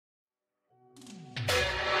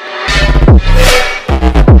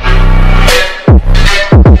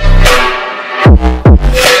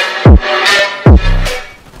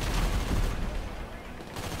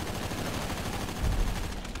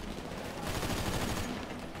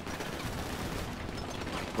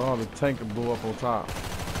Oh, the tank blew up on top.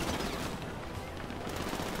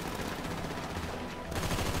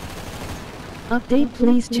 Update,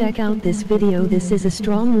 please check out this video. This is a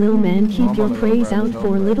strong lil man. Keep your praise out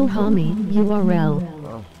for little homie. URL.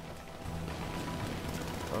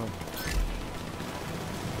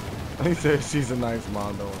 He said she's a nice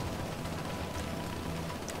mom though.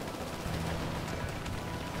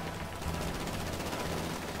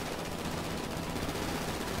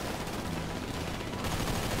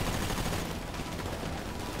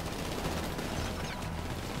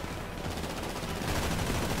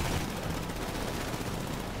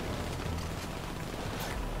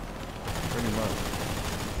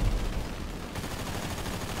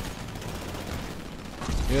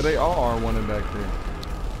 Yeah, they all are running back there.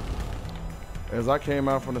 As I came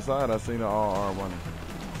out from the side, I seen the all R running.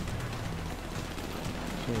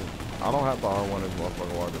 I don't have to R1 this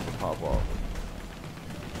motherfucker while this will pop off.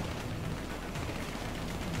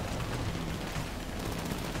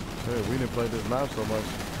 Hey, we didn't play this map so much.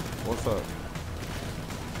 What's up?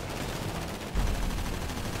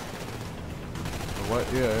 What?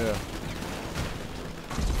 Yeah.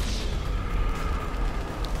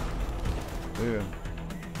 Yeah.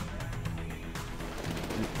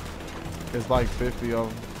 It's like 50 of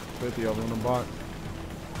them in the box.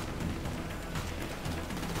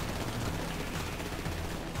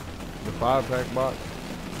 The 5-pack box.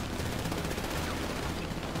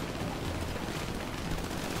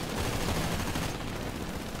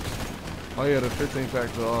 Oh yeah, the 15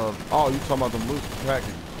 packs. Oh, you talking about the loose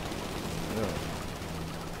package? Yeah.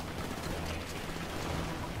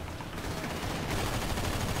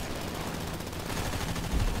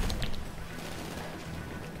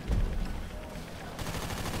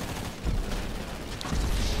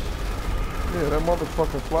 Yeah, that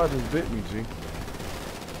motherfucking fly just bit me, G.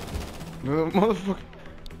 The motherfucker.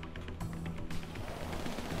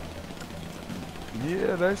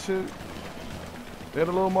 Yeah, that shit. That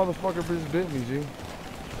little motherfucker just bit me, G.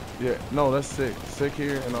 Yeah, no, that's sick. Sick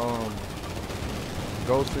here and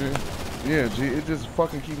Ghost here. Yeah, G, it just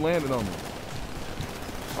fucking keep landing on me.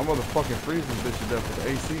 I'm motherfucking freezing this bitch to death with the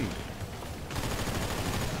AC.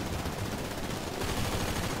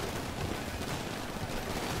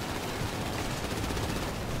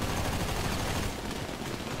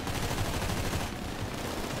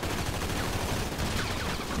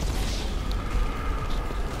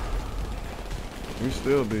 We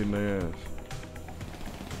still beating their ass.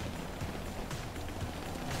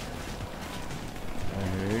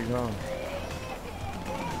 And here you go.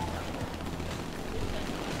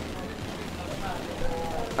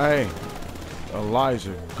 Hey,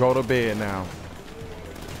 Elijah, go to bed now.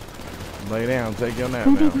 Lay down, take your nap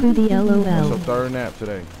now. LOL. That's your third nap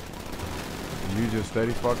today. You just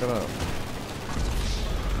steady fucking up.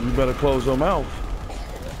 You better close your mouth.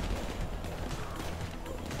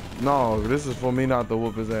 No, this is for me not to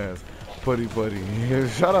whoop his ass. Putty.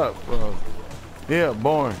 Shut up, bro. Yeah,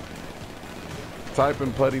 born. Type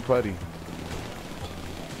in putty.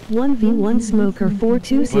 1v1 Smoker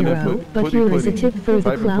 420, but here is a tip for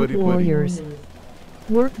the Clout Warriors.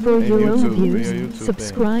 Work for your own views,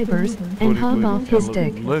 subscribers, and hop off his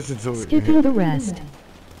dick. Listen to it. Skipping the rest.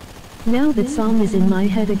 Now that song is in my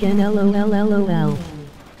head again. LOL.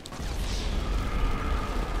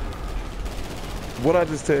 What'd I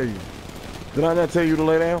just tell you? Did I not tell you to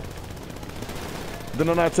lay down? Did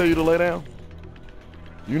I not tell you to lay down?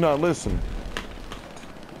 You're not listening.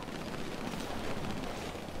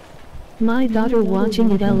 My daughter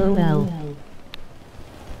watching it. LOL.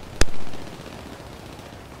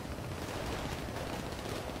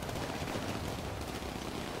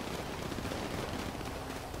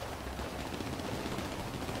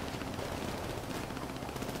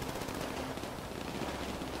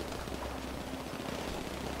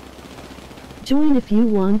 Join if you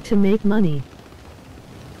want to make money.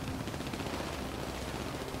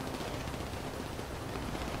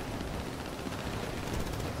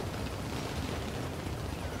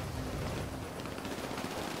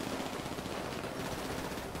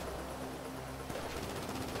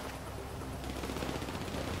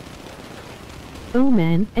 Oh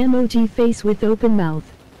man, emoji face with open mouth.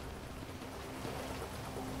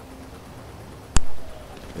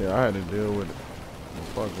 Yeah, I had to deal with it. What the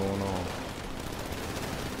fuck going on?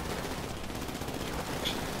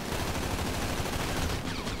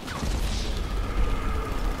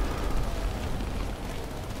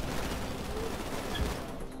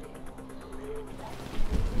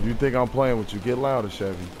 You think I'm playing with you? Get louder,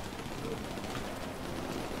 Chevy.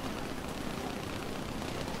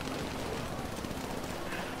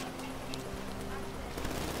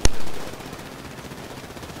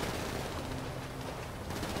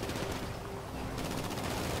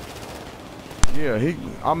 Yeah,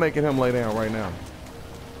 I'm making him lay down right now.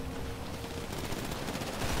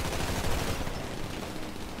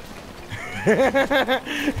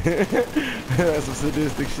 That's some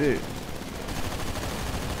sadistic shit.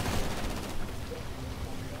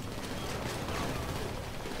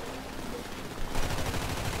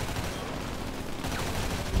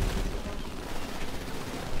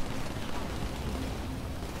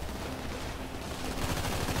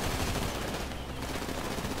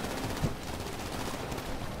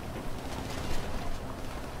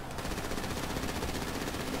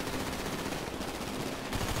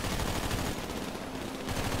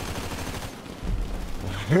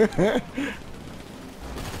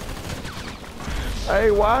 Hey,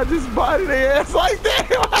 why I just body their ass like that?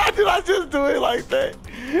 Why did I just do it like that?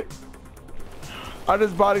 I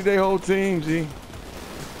just bodied their whole team, G.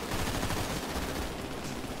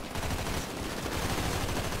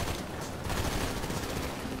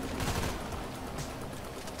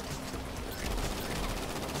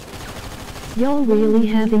 Y'all really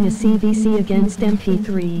having a CVC against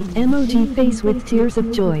MP3, emoji face with tears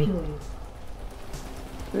of joy.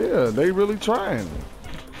 Yeah, they really trying.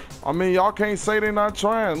 I mean, y'all can't say they're not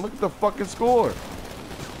trying. Look at the fucking score.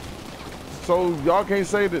 So y'all can't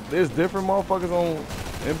say that there's different motherfuckers on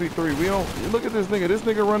MP3. We don't. Look at this nigga. This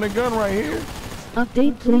nigga running gun right here.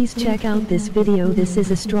 Update, please check out this video. This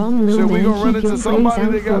is a strong little we man. gonna run Keep into your praise somebody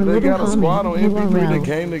out that for they little got a squad on homie, MP3 that URL.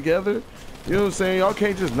 came together. You know what I'm saying? Y'all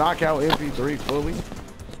can't just knock out MP3 fully.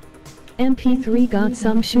 MP3 got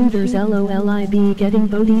some shooters, LOLIB getting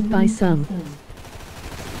bodied by some.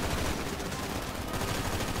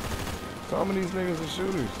 Some of these niggas are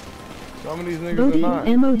shooters. Some of these niggas Bodied are not.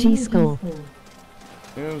 emoji skull. You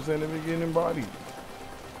know what I'm saying? They be getting embodied.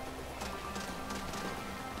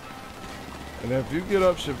 And if you get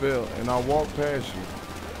up, Chevelle, and I walk past you,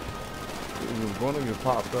 one of you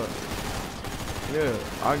popped up. Yeah,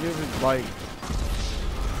 I give it like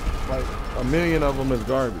a million of them is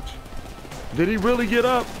garbage. Did he really get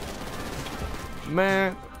up?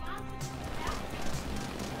 Man.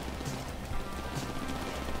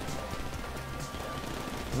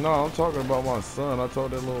 No, I'm talking about my son. I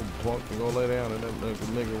told that little punk to go lay down, and that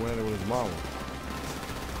nigga went in with his mama.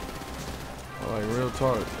 Like, real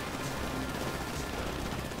talk.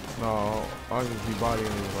 No, I'll just be bodying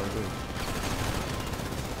niggas like this.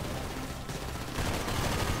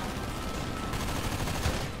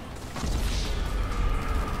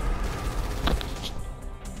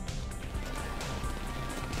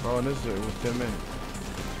 Oh, and this shit was 10 minutes.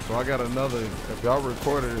 So I got another, if y'all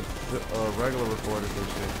recorded it, regular recorded this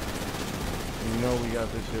shit. You know we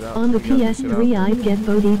got this shit out. On the PS3 I'd get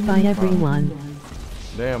bodied by everyone.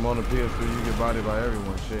 Damn, on the PS3 you get bodied by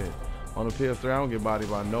everyone, shit. On the PS3 I don't get bodied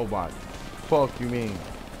by nobody. Fuck you mean?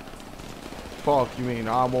 Fuck you mean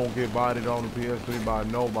I won't get bodied on the PS3 by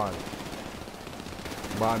nobody.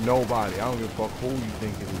 By nobody. I don't give a fuck who you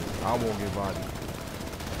think it is. I won't get bodied.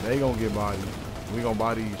 They gonna get bodied. We gonna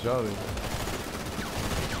body each other.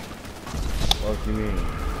 Fuck you mean?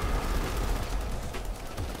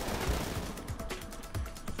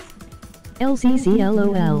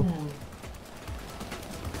 LZZLOL.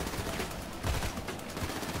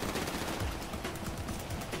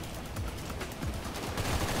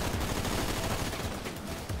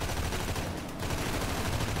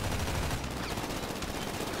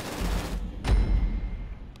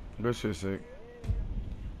 This shit sick.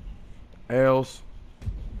 Else.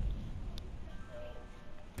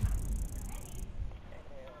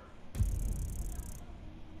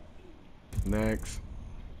 Next.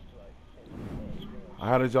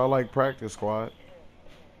 How did y'all like practice, squad?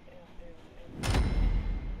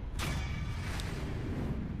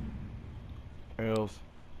 Else.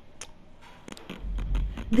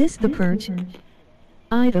 This the purge.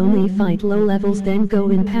 I'd only fight low levels then go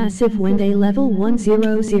in passive when they level 100.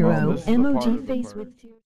 Oh, this is a part emoji of the face purge. with tears.